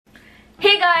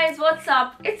guys, what's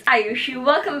up? It's Ayushi.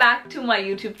 Welcome back to my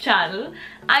YouTube channel.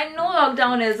 I know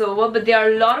lockdown is over, but there are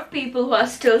a lot of people who are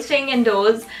still staying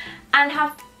indoors and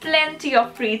have plenty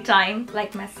of free time,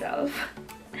 like myself,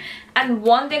 and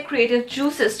want their creative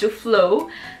juices to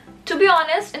flow. To be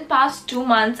honest, in past 2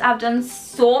 months, I've done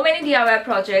so many DIY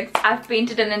projects. I've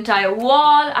painted an entire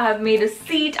wall, I have made a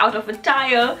seat out of a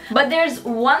tire. But there's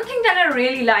one thing that I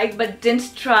really like but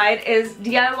didn't try it is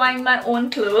DIYing my own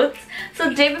clothes.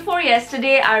 So day before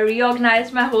yesterday, I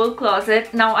reorganized my whole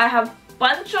closet. Now I have a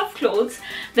bunch of clothes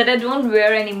that I don't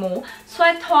wear anymore. So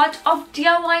I thought of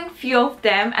DIYing few of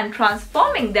them and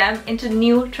transforming them into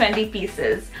new trendy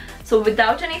pieces. So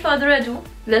without any further ado,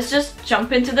 let's just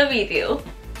jump into the video.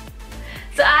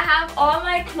 So I have all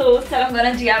my clothes that I'm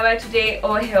gonna DIY today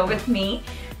over here with me.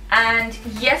 And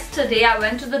yesterday I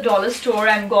went to the dollar store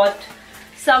and got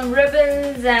some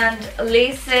ribbons and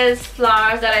laces,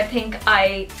 flowers that I think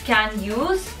I can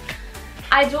use.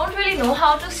 I don't really know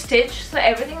how to stitch, so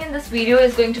everything in this video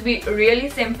is going to be really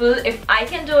simple. If I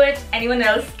can do it, anyone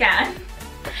else can.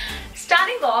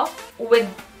 Starting off with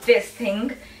this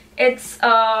thing. It's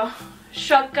a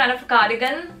shrug kind of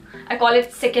cardigan. I call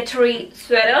it secretary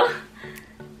sweater.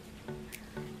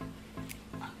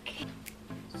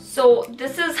 So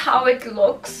this is how it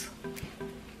looks.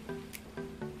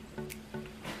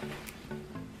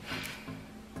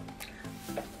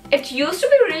 It used to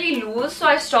be really loose, so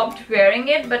I stopped wearing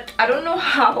it, but I don't know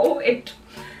how it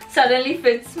suddenly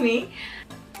fits me.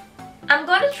 I'm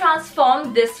going to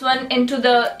transform this one into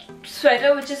the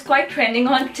sweater which is quite trending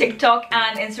on TikTok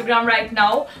and Instagram right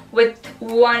now, with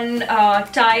one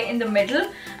tie in the middle.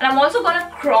 And I'm also going to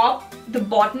crop the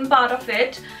bottom part of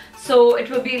it, so it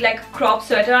will be like a crop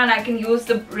sweater, and I can use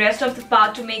the rest of the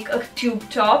part to make a tube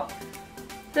top.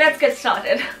 Let's get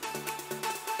started.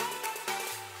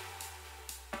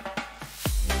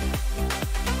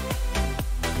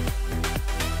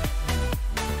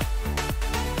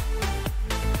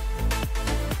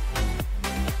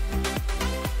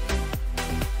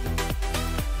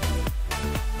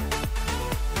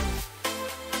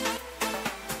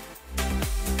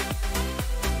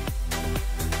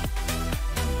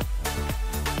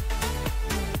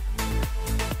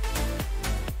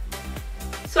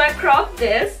 So I cropped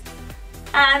this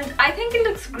and I think it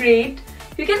looks great.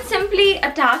 You can simply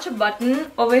attach a button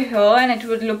over here and it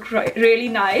would look really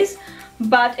nice.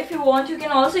 But if you want, you can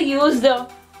also use the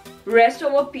rest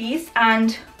over piece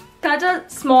and cut a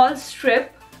small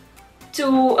strip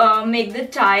to make the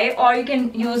tie, or you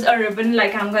can use a ribbon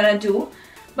like I'm gonna do.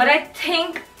 But I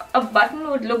think a button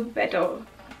would look better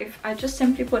if I just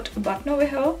simply put a button over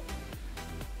here,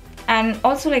 and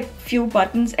also like few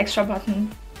buttons, extra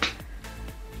button.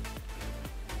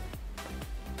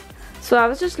 So I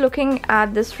was just looking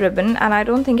at this ribbon and I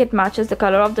don't think it matches the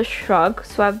color of the shrug,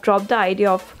 so I've dropped the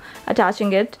idea of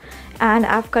attaching it, and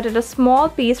I've cut it a small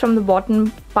piece from the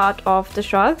bottom part of the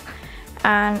shrug,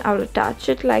 and I will attach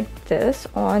it like this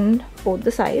on both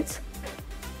the sides.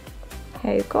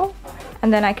 Here you go.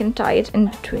 And then I can tie it in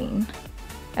between.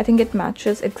 I think it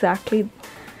matches exactly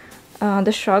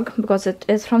the shrug because it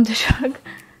is from the shrug,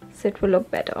 so it will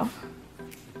look better.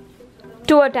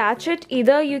 To attach it,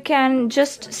 either you can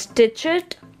just stitch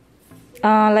it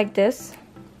like this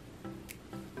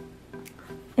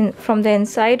from the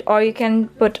inside, or you can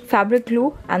put fabric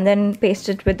glue and then paste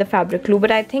it with the fabric glue.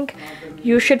 But I think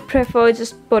you should prefer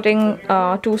just putting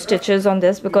 2 stitches on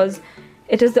this because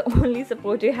it is the only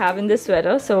support you have in this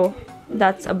sweater, so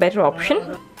that's a better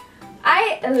option.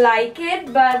 I like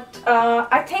it, but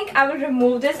I think I will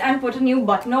remove this and put a new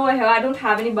button over here. I don't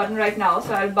have any button right now,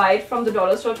 so I'll buy it from the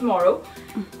dollar store tomorrow.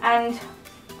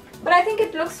 But I think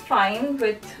it looks fine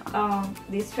with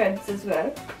these threads as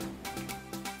well.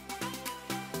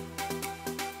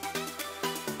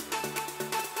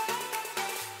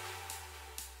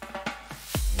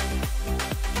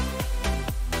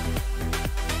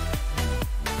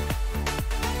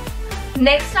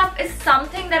 Next up is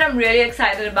something that I'm really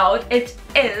excited about. It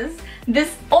is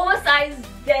this oversized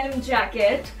denim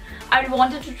jacket. I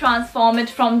wanted to transform it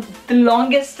from the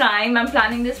longest time. I'm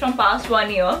planning this from past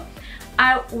 1 year.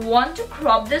 I want to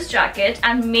crop this jacket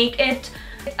and make it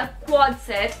a quad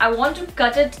set. I want to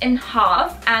cut it in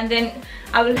half, and then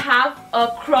I will have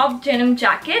a cropped denim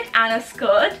jacket and a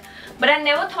skirt. But I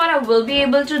never thought I will be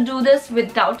able to do this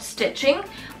without stitching,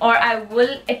 or I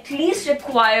will at least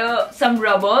require some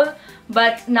rubber.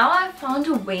 But now I've found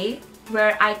a way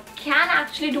where I can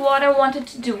actually do what I wanted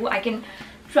to do. I can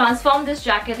transform this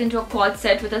jacket into a quad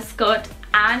set with a skirt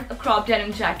and a cropped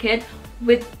denim jacket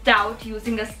without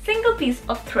using a single piece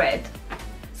of thread.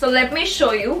 So let me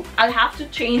show you. I'll have to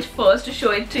change first to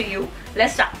show it to you.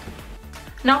 Let's start.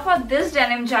 Now for this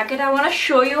denim jacket, I want to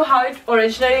show you how it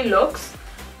originally looks.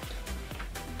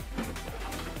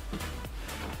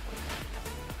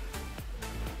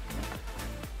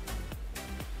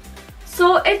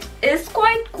 So it is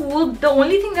quite cool. The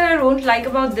only thing that I don't like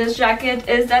about this jacket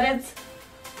is that it's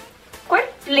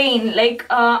quite plain. Like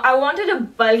I wanted a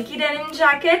bulky denim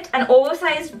jacket, an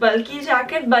oversized bulky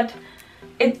jacket, but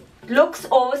it looks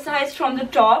oversized from the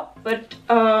top, but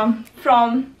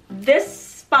from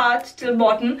this part till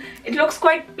bottom it looks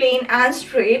quite plain and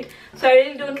straight, so I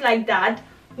really don't like that.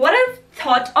 What I've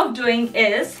thought of doing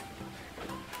is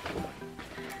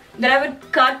that I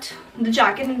would cut the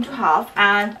jacket into half,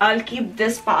 and I'll keep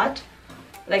this part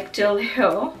like till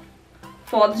here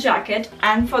for the jacket,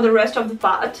 and for the rest of the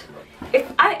part,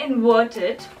 if I invert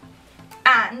it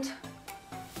and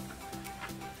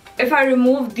if I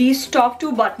remove these top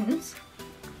two buttons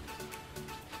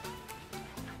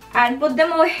and put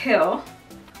them over here,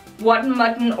 one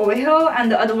button over here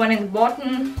and the other one in the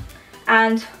bottom,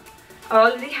 and I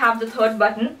already have the third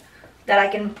button that I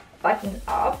can button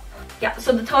up. Yeah,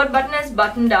 so the third button is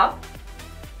buttoned up,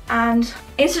 and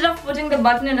instead of putting the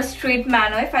button in a straight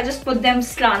manner, if I just put them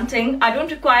slanting, I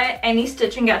don't require any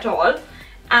stitching at all,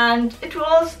 and it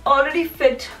will already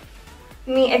fit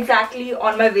me exactly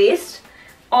on my waist.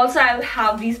 Also, I'll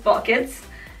have these pockets,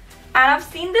 and I've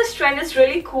seen this trend. It's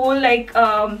really cool, like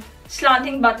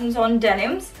slanting buttons on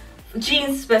denims,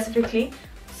 jeans specifically.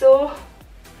 So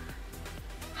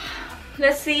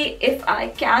let's see if I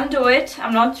can do it.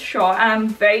 I'm not sure, and I'm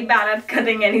very bad at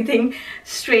cutting anything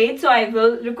straight, so I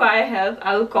will require help.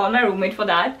 I'll call my roommate for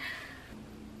that.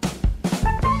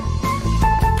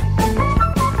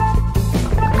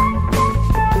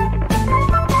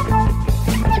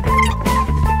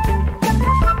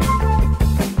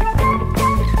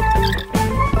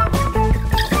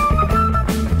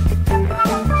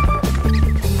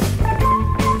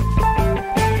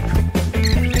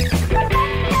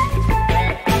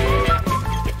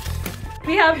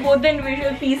 Both the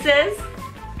individual pieces,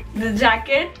 the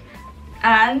jacket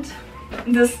and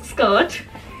this skirt.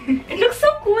 It looks so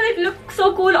cool. It looks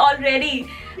so cool already.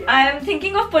 I am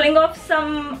thinking of pulling off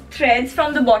some threads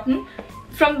from the bottom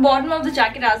of the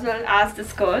jacket as well as the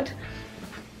skirt.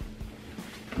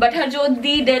 But Harjot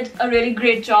Di did a really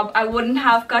great job. I wouldn't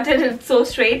have cut it so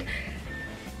straight.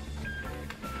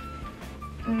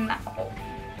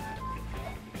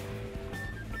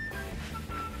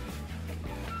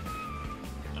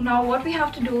 Now what we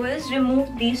have to do is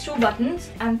remove these two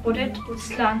buttons and put it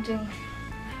slanting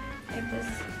like this.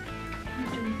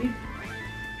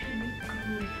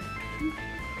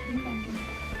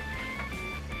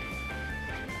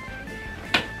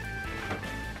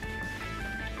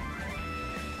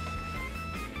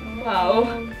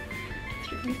 Wow.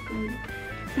 It's really cool.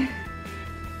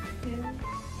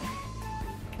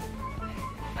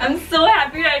 I'm so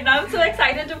happy right now. I'm so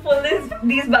excited to pull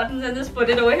these buttons and just put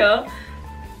it over here.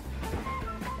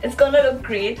 It's gonna look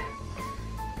great,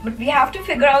 but we have to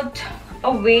figure out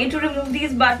a way to remove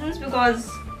these buttons, because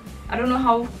I don't know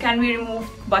how can we remove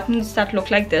buttons that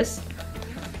look like this.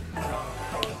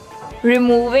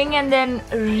 Removing and then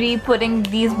re-putting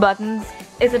these buttons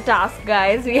is a task,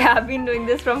 guys. We have been doing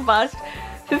this from past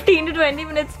 15 to 20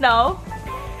 minutes now.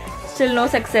 Still no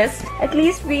success. At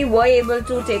least we were able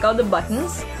to take out the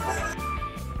buttons.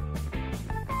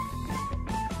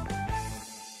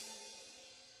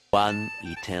 One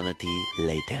eternity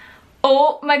later.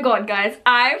 Oh my god, guys,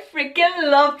 I freaking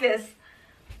love this.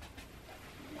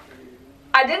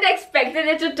 I didn't expect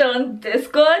it to turn this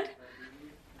good,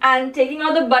 and taking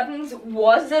out the buttons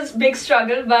was this big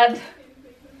struggle, but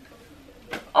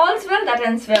all's well that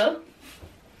ends well.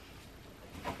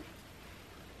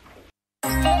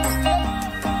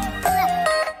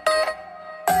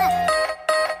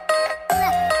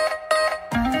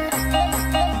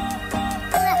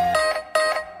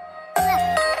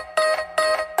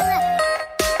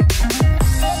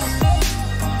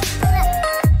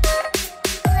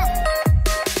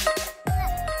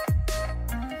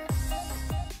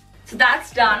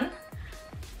 That's done.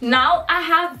 Now I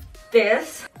have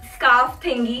this scarf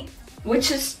thingy which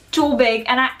is too big,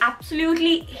 and I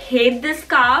absolutely hate this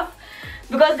scarf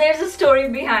because there's a story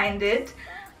behind it.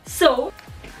 So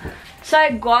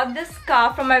I got this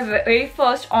scarf from my very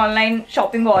first online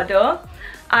shopping order.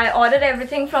 I ordered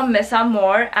everything from Miss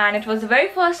Amore, and it was the very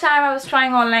first time I was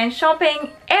trying online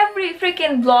shopping. Every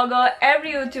freaking blogger,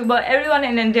 every YouTuber, everyone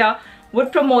in India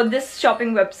would promote this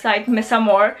shopping website, Miss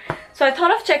Amore. So I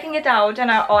thought of checking it out, and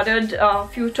I ordered a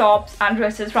few tops and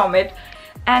dresses from it,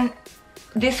 and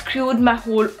they screwed my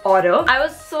whole order. I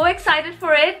was so excited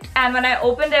for it, and when I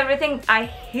opened everything, I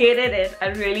hated it. I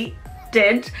really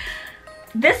did.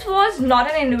 this was not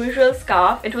an individual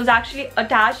scarf. It was actually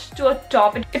attached to a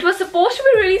top. It was supposed to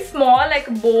be really small, like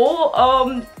a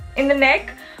bow in the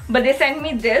neck, but they sent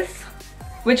me this,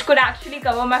 which could actually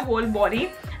cover my whole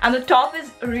body, and the top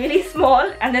is really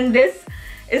small, and then this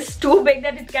is too big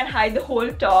that it can hide the whole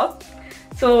top.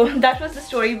 So that was the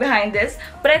story behind this.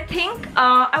 But I think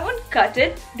I won't cut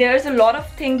it. There's a lot of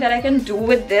things that I can do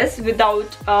with this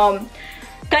without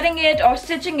cutting it or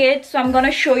stitching it, so I'm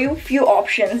gonna show you a few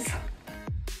options.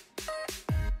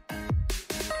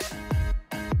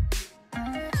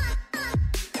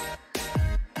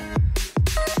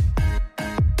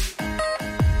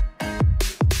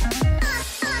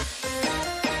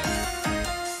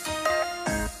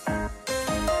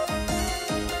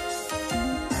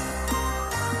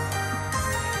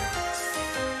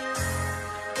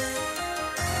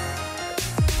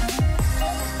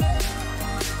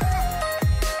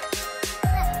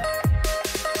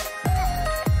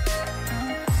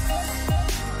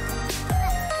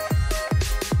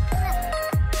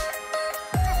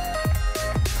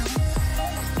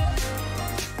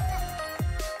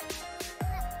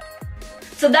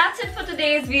 So that's it for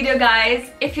today's video,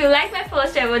 guys. If you like my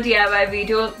first ever DIY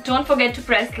video, don't forget to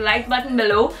press the like button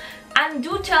below, and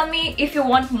do tell me if you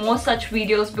want more such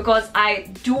videos, because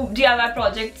I do DIY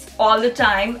projects all the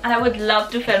time and I would love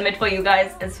to film it for you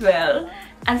guys as well.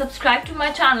 And subscribe to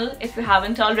my channel if you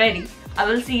haven't already. I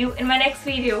will see you in my next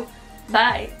video.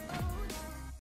 Bye.